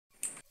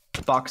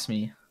Box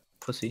me,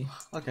 pussy.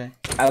 Okay.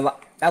 I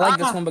like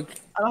this one, but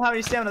I don't have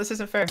any stamina. This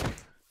isn't fair.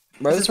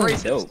 bro, This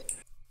this is one's racist. dope.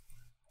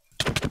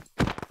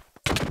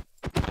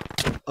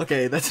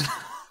 Okay, that's.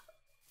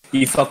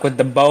 You fuck with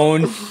the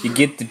bone, you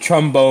get the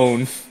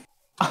trombone.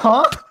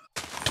 Huh?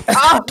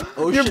 Ah!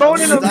 Oh You're shit!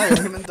 boning I'm him.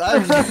 gonna die.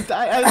 I'm gonna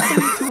die. I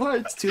have 2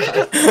 hearts. 2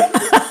 hearts.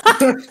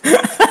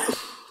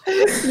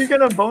 You're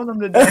gonna bone him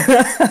to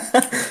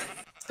death.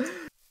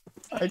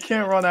 I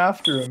can't run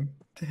after him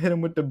to hit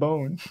him with the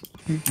bone.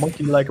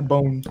 Monkey like a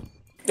bone.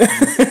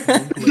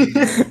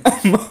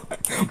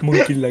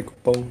 Monkey like a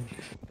bone.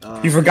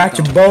 You forgot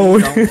your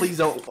bone. Please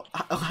don't.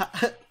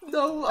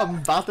 No, I'm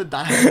about to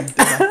die.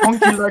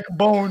 Monkey like a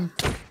bone.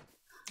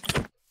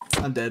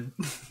 I'm dead.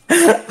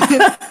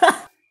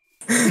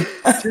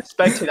 Just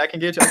spectate. I can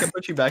get you. I can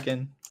put you back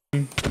in.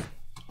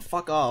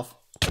 Fuck off.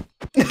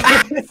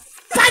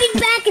 Fighting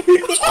back.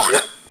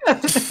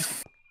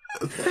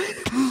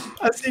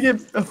 I see him.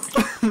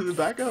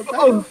 Back up.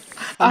 Oh,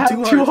 I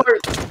have 2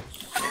 hearts.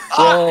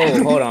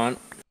 Whoa, hold on.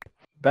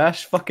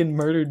 Bash fucking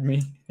murdered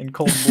me in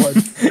cold blood.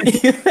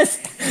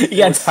 You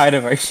got tired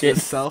of our shit.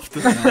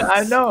 Self-defense.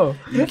 I know.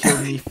 You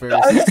killed me first.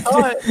 I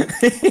saw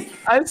it.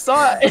 I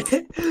saw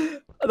it.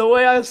 The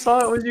way I saw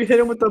it was you hit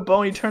him with the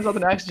bone. He turns off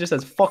and actually just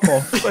says "fuck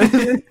off."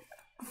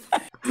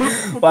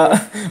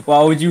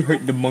 Why would you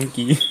hurt the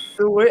monkey?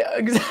 The way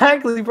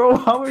exactly, bro.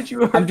 How would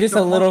you? Hurt I'm just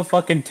the a little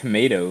fucking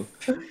tomato.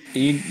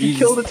 You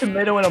killed a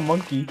tomato and a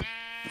monkey.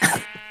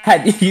 How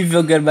do you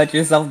feel good about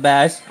yourself,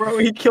 Bash? Bro,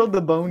 he killed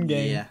the bone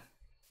gang. Yeah.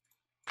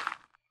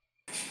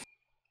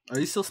 Are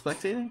you still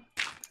spectating?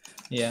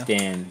 Yeah.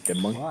 Damn, the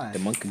Why?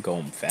 monkey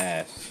going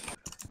fast.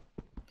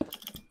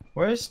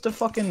 Where's the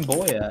fucking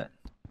boy at?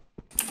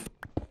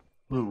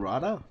 Who,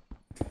 Rado?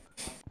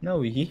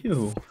 No, you.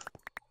 You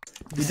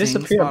The same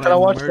disappeared. spot But I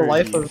watched the murdered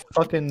life you. of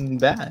fucking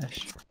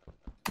Bash.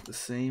 The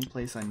same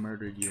place I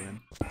murdered you in.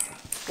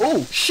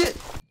 Oh shit!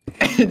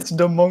 It's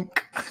the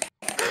monk.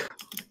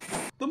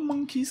 The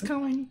monkey's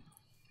coming.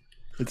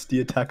 It's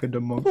the attack of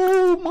the monk.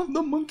 Oh,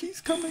 the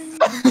monkey's coming.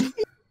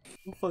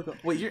 Oh, fuck up.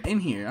 Wait, you're in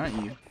here, aren't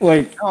you?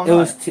 Wait, No, I'm it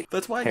was not.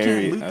 That's why I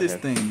Harry, can't loot this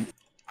okay. thing.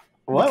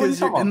 What? Because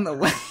you're in the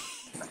way.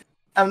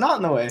 I'm not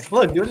in the way.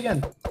 Look, do it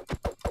again.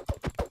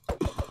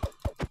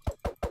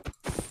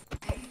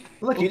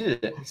 Look, you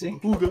did it. See?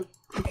 Ooga.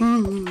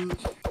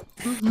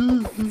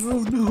 Oh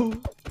no.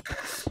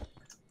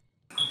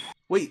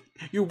 Wait,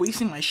 you're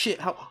wasting my shit.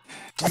 How?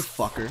 You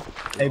fucker.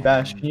 Hey,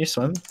 Bash, can you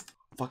swim?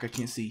 Fuck, I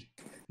can't see.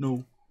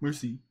 No.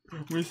 Mercy.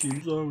 Mercy,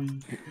 I'm sorry.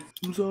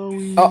 I'm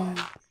sorry. Oh.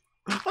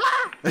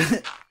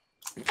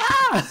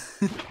 Ah!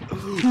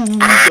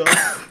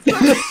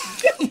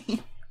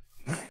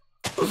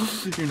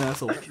 You're an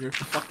asshole. You're a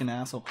fucking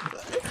asshole.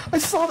 I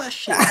saw that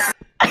shit.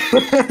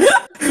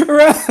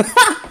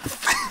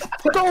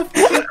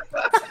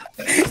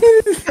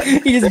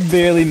 He just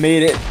barely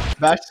made it.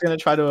 Bash is gonna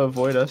try to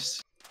avoid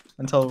us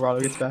until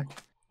Rado gets back.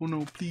 Oh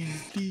no,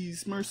 please,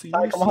 please, mercy.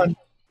 Alright, come mercy.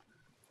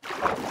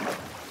 on.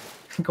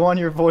 Go on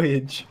your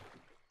voyage.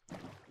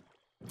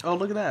 Oh,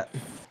 look at that.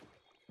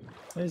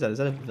 What is that? Is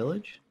that a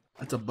village?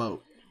 That's a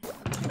boat.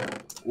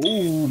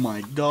 Oh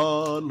my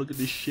god, look at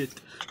this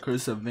shit.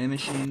 Curse of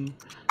vanishing,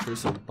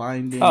 curse of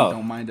binding. Oh.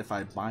 Don't mind if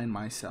I bind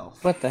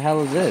myself. What the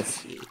hell is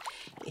this?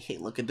 Hey,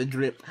 look at the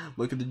drip.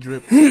 Look at the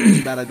drip.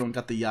 Too bad I don't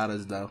got the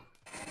yadas though.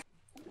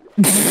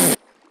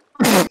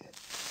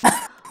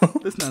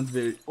 This sounds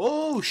very.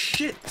 Oh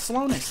shit,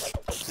 slowness.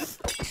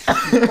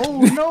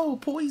 Oh no,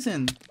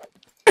 poison.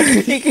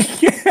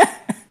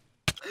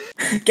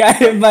 Got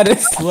him by the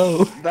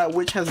slow. That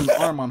witch has an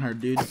arm on her,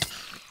 dude.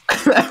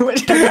 That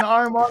witch has an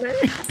arm on her.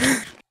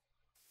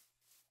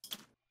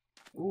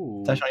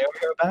 Ooh. Tyshawn, you over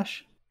here,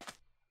 Bash?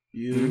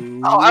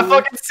 You. Oh, I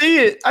fucking see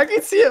it! I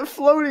can see it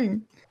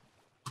floating!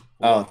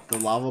 Oh, the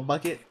lava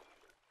bucket?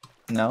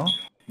 No?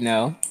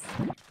 No.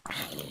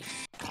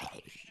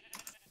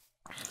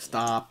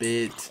 Stop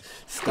it.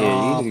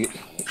 Yeah, Stop. you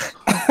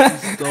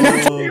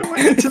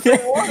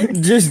Stop.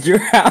 just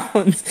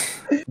drowned.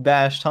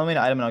 Bash, tell me an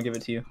item and I'll give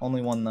it to you.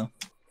 Only one, though.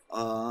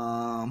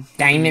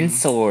 Diamond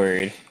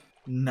sword.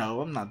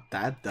 No, I'm not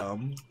that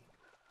dumb.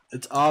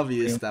 It's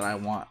obvious that I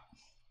want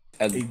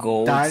A a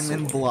gold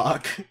diamond sword.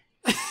 block.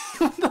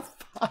 What the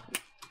fuck?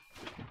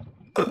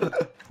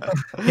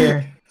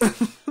 Here.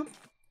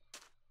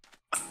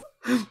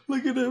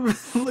 Look at him.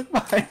 Look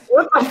behind.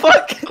 What the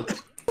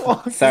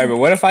fuck? Sorry, but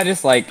what if I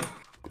just like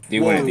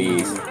do one of Whoa.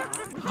 these?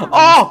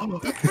 Oh!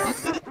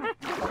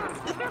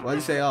 Why'd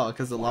you say oh?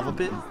 Because the lava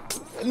pit?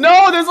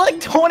 No, there's like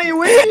 20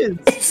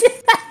 witches!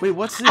 Wait,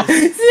 what's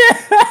this?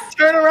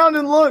 Turn around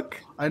and look!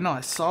 I know,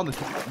 I saw the.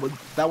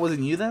 That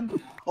wasn't you then?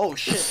 Oh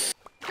shit.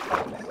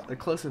 They're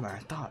closer than I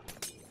thought.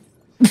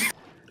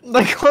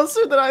 Like,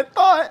 closer than I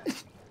thought!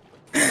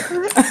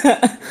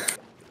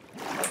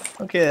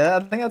 Okay, I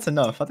think that's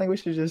enough. I think we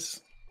should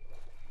just...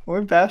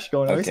 Where'd Bash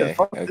going? I said, Okay,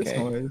 fuck this okay.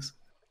 noise.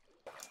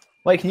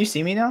 Wait, can you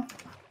see me now?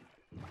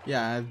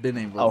 Yeah, I've been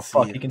able Oh to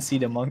fuck, see you can see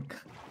the monk.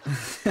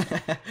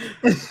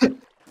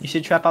 You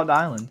should trap out the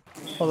island.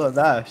 Hold up,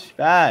 Bash.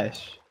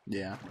 Bash.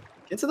 Yeah.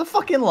 Get to the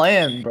fucking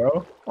land,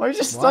 bro. Why are you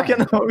just stuck in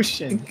the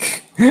ocean?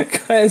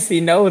 Cause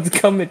he knows what's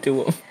coming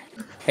to him.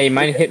 Hey, you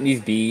mind hitting these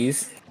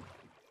bees?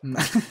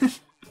 This is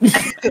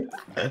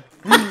the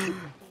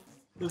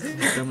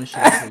dumbest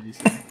shit I've heard you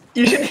say.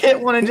 You should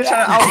hit one and just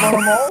try to outrun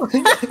them all.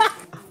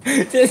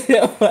 Just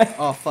hit one.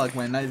 Oh fuck,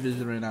 my night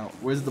vision ran out.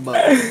 Where's the boat?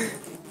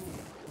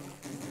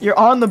 You're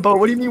on the boat.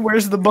 What do you mean,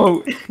 where's the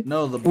boat?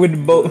 No, the With the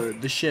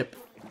boat. the ship.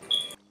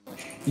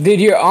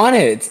 Dude, you're on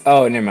it.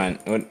 Oh, never mind.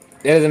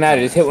 It doesn't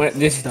matter. Just hit one.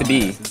 This is the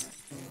bee.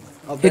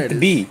 Oh, there Hit the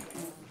it is. bee.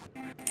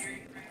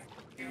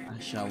 I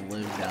shall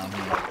live down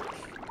here.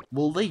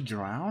 Will they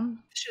drown?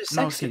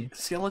 No,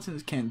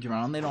 skeletons can't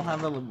drown. They don't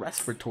have a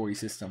respiratory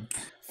system.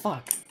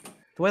 Fuck.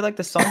 The way like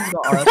the sun's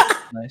going. Oh,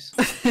 that's nice.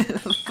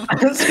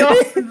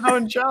 Skeletons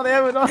don't drown. They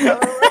haven't a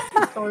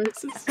respiratory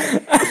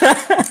system.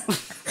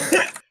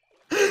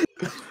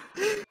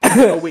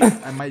 Oh wait,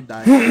 I might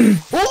die.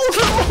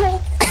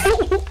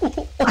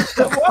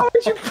 Why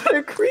would you put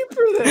a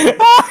creeper there?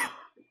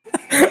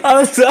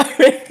 I'm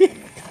sorry.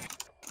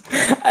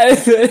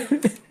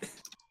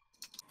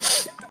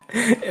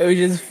 It was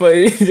just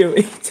funny the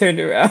way he turned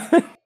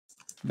around.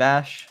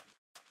 Bash.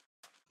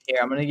 Here,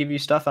 I'm gonna give you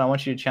stuff and I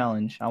want you to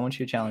challenge. I want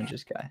you to challenge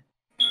this guy.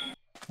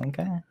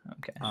 Okay?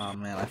 Okay. Oh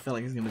man, I feel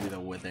like it's gonna be the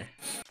wither.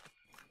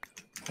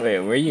 Wait,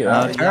 where are you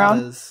Turn at?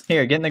 around.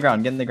 Here, get in the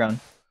ground, get in the ground.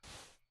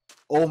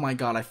 Oh my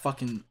god, I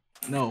fucking...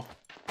 No.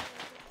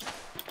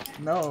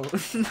 No,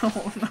 no,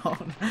 no.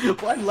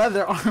 What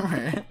leather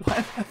armor?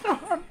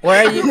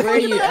 Where are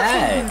you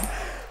at?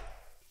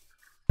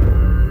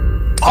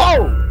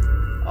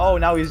 Oh! Oh,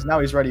 now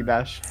he's ready,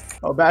 Bash.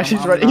 Oh, Bash,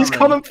 he's ready. He's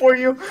coming for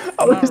you.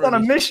 Oh, he's on a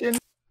mission.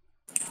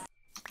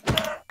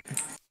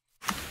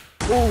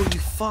 Oh, you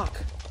fuck.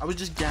 I was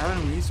just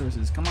gathering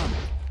resources. Come on.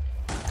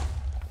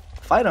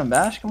 Fight him,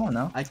 Bash. Come on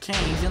now. I can't.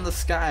 He's in the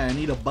sky. I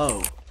need a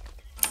bow.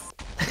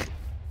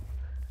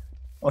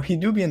 Oh, he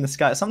do be in the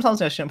sky.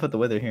 Sometimes I shouldn't put the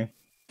wither here.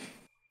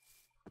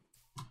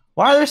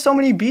 Why are there so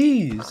many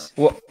bees?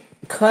 Well,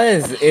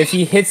 cause if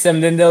he hits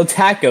them, then they'll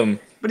attack him.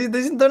 But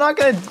they're not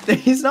gonna.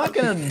 He's not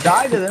gonna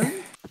die to them.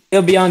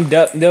 They'll be on.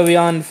 They'll be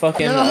on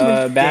fucking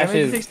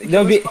Bash's.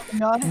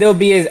 They'll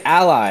be his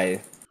allies.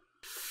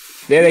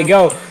 There they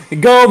go.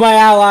 Go, my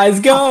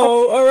allies.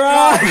 Go.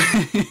 Alright.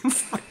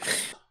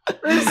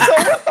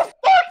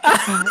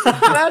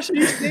 Bash, are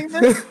you seeing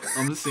this?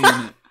 I'm seeing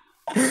it.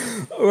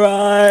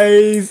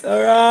 Rise.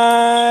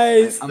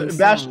 Arise.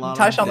 Bash,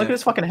 Tyshawn, look at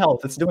his fucking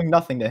health. It's doing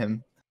nothing to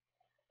him.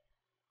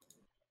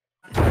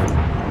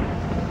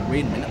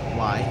 Wait a minute.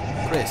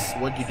 Why? Chris,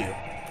 what'd you do?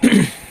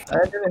 I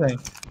didn't do anything.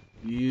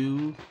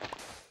 You...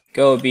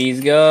 Go, bees,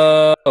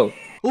 go. Oh!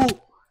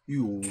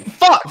 You...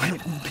 Fuck!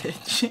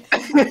 bitch.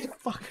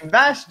 Fuck.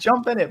 Bash,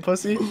 jump in it,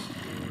 pussy.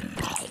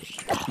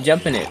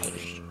 Jump in it.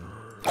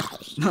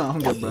 No, I'm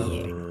good,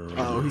 bro.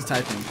 Oh, he's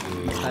typing.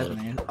 He's typing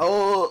again.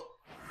 Oh!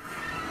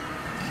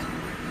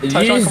 Did you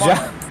Tyshawn, just come on.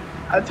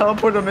 I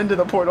teleported him into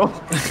the portal.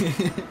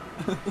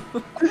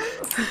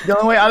 The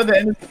only way out of the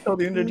end is to kill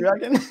the Ender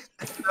Dragon.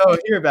 No,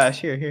 here, Bash.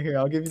 Here.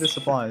 I'll give you the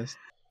supplies.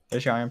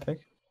 There's your iron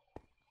pick.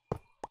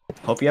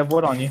 Hope you have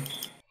wood on you.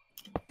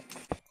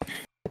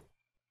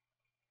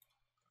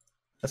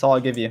 That's all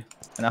I'll give you.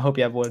 And I hope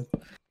you have wood.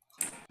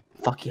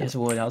 Fuck, he has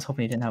wood. I was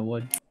hoping he didn't have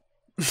wood.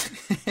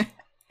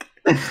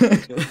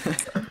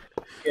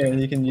 Yeah,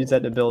 you can use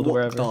that to build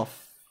wherever. Look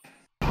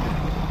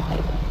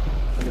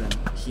at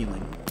him.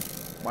 Healing.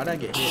 Why did I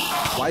get hit?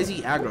 Why is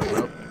he aggro,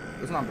 bro?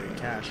 That's not very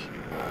cash.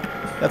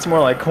 That's more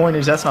like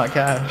coinage, that's not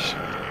cash.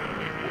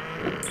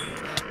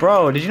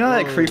 Bro, did you know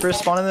that creepers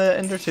spawn in the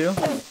Ender too? You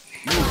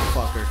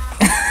fucker.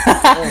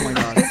 Oh my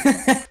god.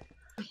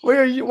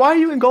 Why are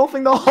you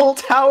engulfing the whole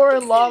tower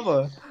in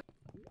lava?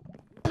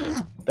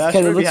 Because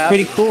it looks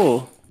pretty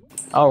cool.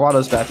 Oh,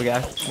 Rado's back. We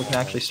can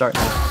actually start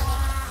now.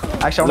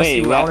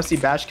 Actually, I want to see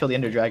Bash kill the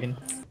Ender Dragon.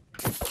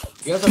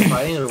 You guys are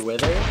fighting a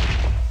wither?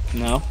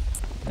 No.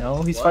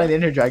 No, he's fighting the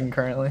Ender Dragon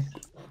currently.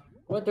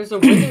 What? There's a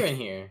wither in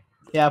here.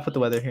 Yeah, I put the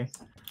weather here.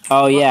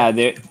 Oh yeah,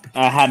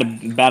 I had a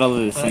battle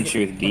of the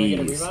century with bees.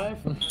 Can I get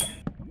a revive?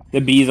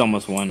 The bees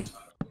almost won.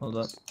 Hold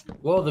up.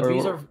 Whoa,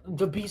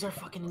 the bees are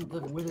fucking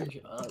the wither.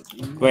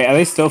 Wait, are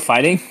they still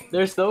fighting?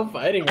 They're still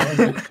fighting.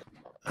 Man.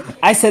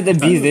 I said the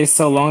bees there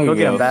so long ago. Go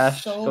get him,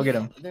 Bash. Go get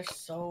him. They're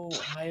so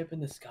high up in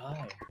the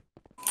sky.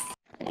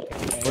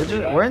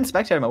 We're in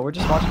spectator mode. We're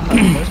just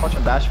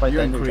watching Bash fight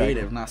You're the Ender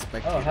creative, Dragon. not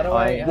spectator. Oh, how do Oh,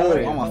 I? yeah. How do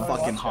I I'm a watch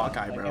fucking out?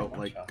 Hawkeye, I bro. can't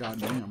Like, watch out.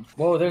 goddamn.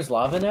 Whoa, there's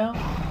lava now.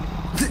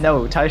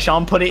 No,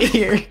 Tyshawn put it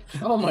here.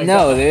 Oh my god.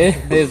 No,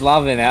 there's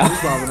lava now.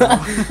 There's lava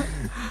now.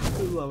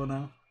 There's lava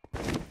now.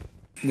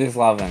 There's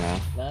lava now.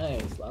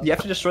 Nice. Lava. You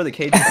have to destroy the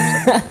cage.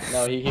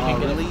 No, he Oh, can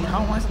get really? it.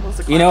 How am I supposed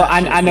to? You know,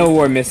 climb that I shit? know what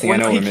we're missing. I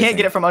know Well, what he we're can't missing.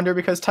 get it from under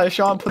because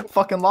Tyshawn put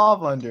fucking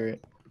lava under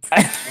it.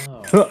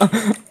 Oh.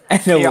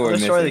 I know Yeah, what we're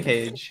destroy the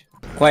missing. cage.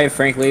 Quite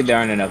frankly, there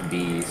aren't enough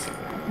bees.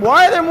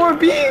 Why are there more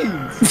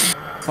bees?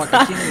 Fuck,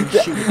 I can't even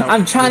shoot without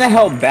I'm trying to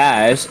help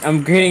Bash.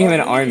 I'm creating him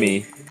an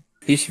army.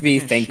 He should be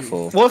Can't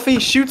thankful. Well, if he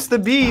shoots the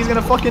bee, he's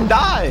gonna fucking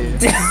die.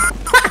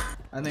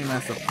 I think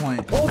that's the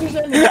point. Oh, there's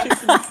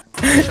that.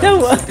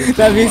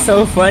 That'd be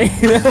so funny.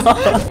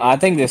 I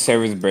think this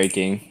server's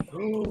breaking.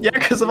 Yeah,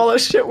 because of all the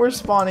shit we're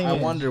spawning I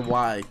in. wonder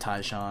why,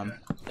 Tyshawn.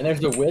 And there's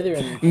the wither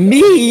and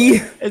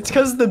Me? It's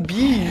because the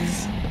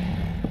bees.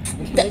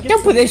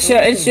 Don't put this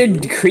shit. It's your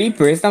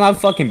creepers, not my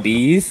fucking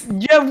bees.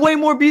 You have way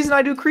more bees than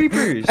I do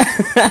creepers.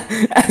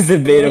 That's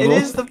debatable.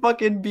 It is the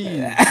fucking bees.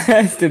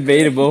 That's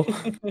debatable.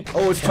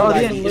 Oh, it's too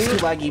laggy. It's too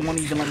laggy. It won't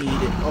even let me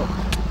eat it. Oh,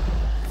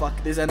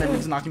 fuck. This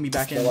enemy's knocking me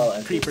back in.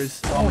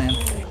 Creepers. Oh, man.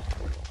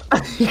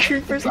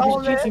 Creepers,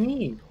 oh man.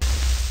 me.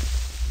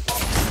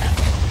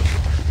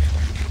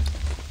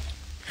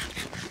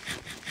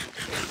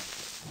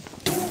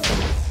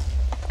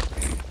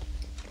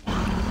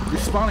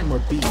 You're spawning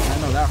more bees. I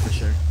know that for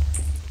sure.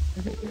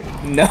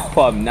 No,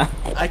 I'm not.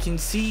 I can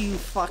see you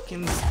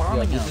fucking Yo,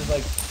 spawning this them. is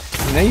like,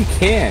 No, you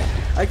can't.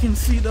 I can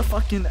see the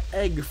fucking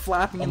egg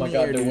flapping oh in my the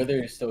god, air. the Dude.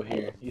 wither is still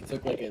here. He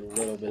took like a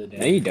little bit of No,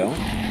 damage. you don't.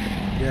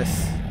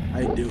 Yes,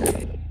 I do.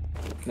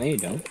 No, you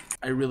don't.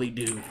 I really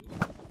do.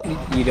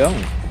 You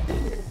don't.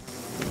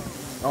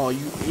 Oh,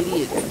 you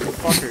idiot. You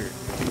fucker.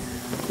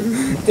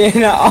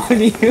 They're not on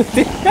you.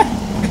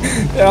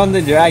 They're on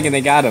the dragon.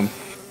 They got him.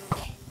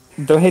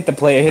 Don't hit the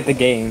player. Hit the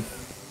game.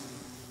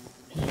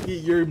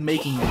 You're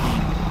making me.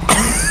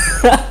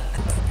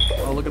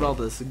 Oh, look at all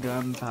this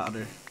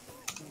gunpowder.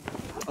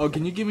 Oh,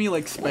 can you give me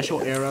like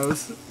special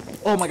arrows?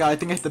 Oh my god, I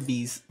think I hit the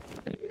bees.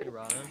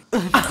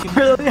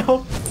 Really?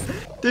 Oh,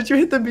 did you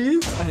hit the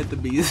bees? I hit the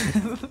bees.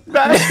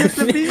 Bash hit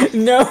the bees?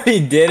 No, he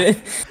didn't.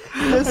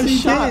 Yes, he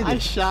did. I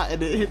shot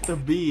and it hit the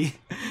bee,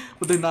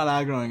 but they're not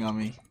aggroing on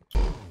me.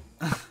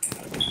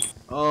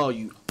 Oh,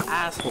 you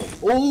asshole!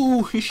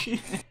 Oh shit!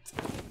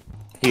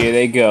 Here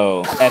they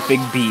go. Epic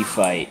bee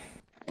fight.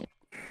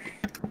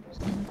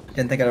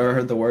 Didn't think I'd ever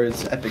heard the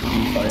words epic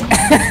bee fight.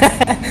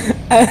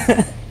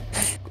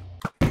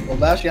 Well,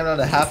 Bash got down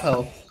to half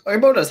health. Oh, your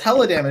bow does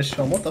hella damage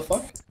to him. What the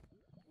fuck?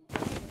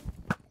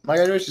 My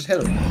guy just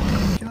hit him.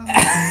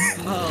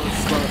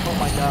 Oh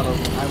my god!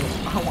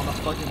 I want to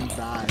fucking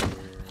die.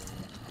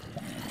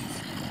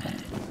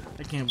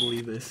 I can't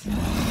believe this.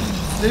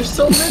 There's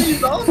so many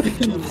zombies.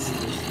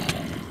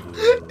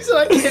 He said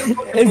I can't.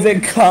 It's a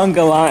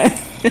conga line.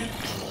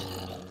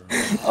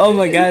 Oh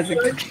my god.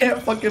 It's I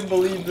can't fucking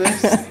believe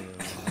this.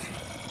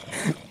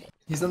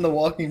 He's in The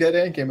Walking Dead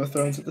and Game of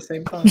Thrones at the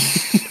same time.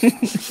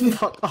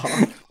 Fuck off.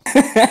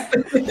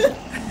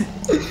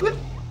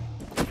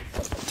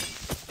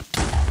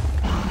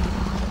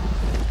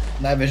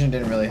 Night vision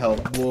didn't really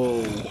help.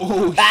 Whoa!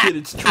 Oh shit!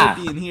 It's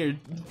trippy in here.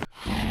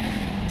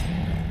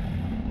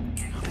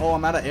 Oh,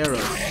 I'm out of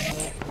arrows.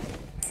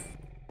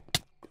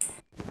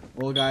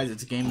 Well, guys,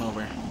 it's game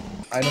over.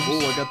 Items? Oh,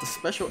 I got the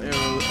special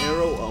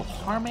arrow of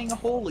harming.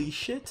 Holy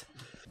shit!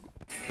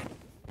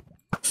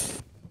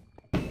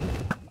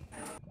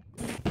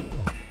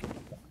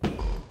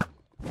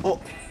 Oh.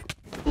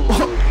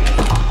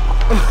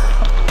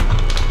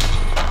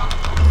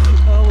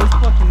 That was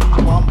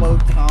fucking wombo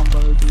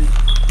combo, dude.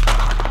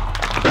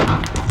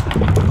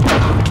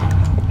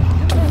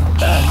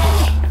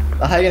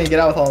 How are you gonna get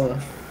out with all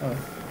the? Oh.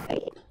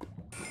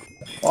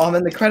 Oh, I'm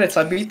in the credits.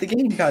 I beat the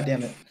game. God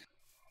damn it.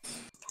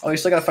 Oh, you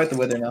still gotta fight the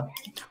wither now.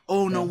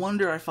 Oh, no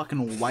wonder I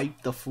fucking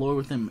wiped the floor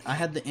with him. I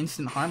had the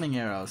instant harming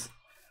arrows.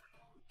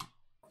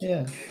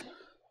 Yeah.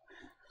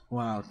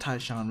 Wow,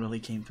 Tyshawn really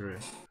came through.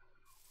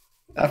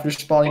 After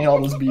spawning all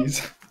those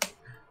bees.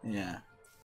 Yeah.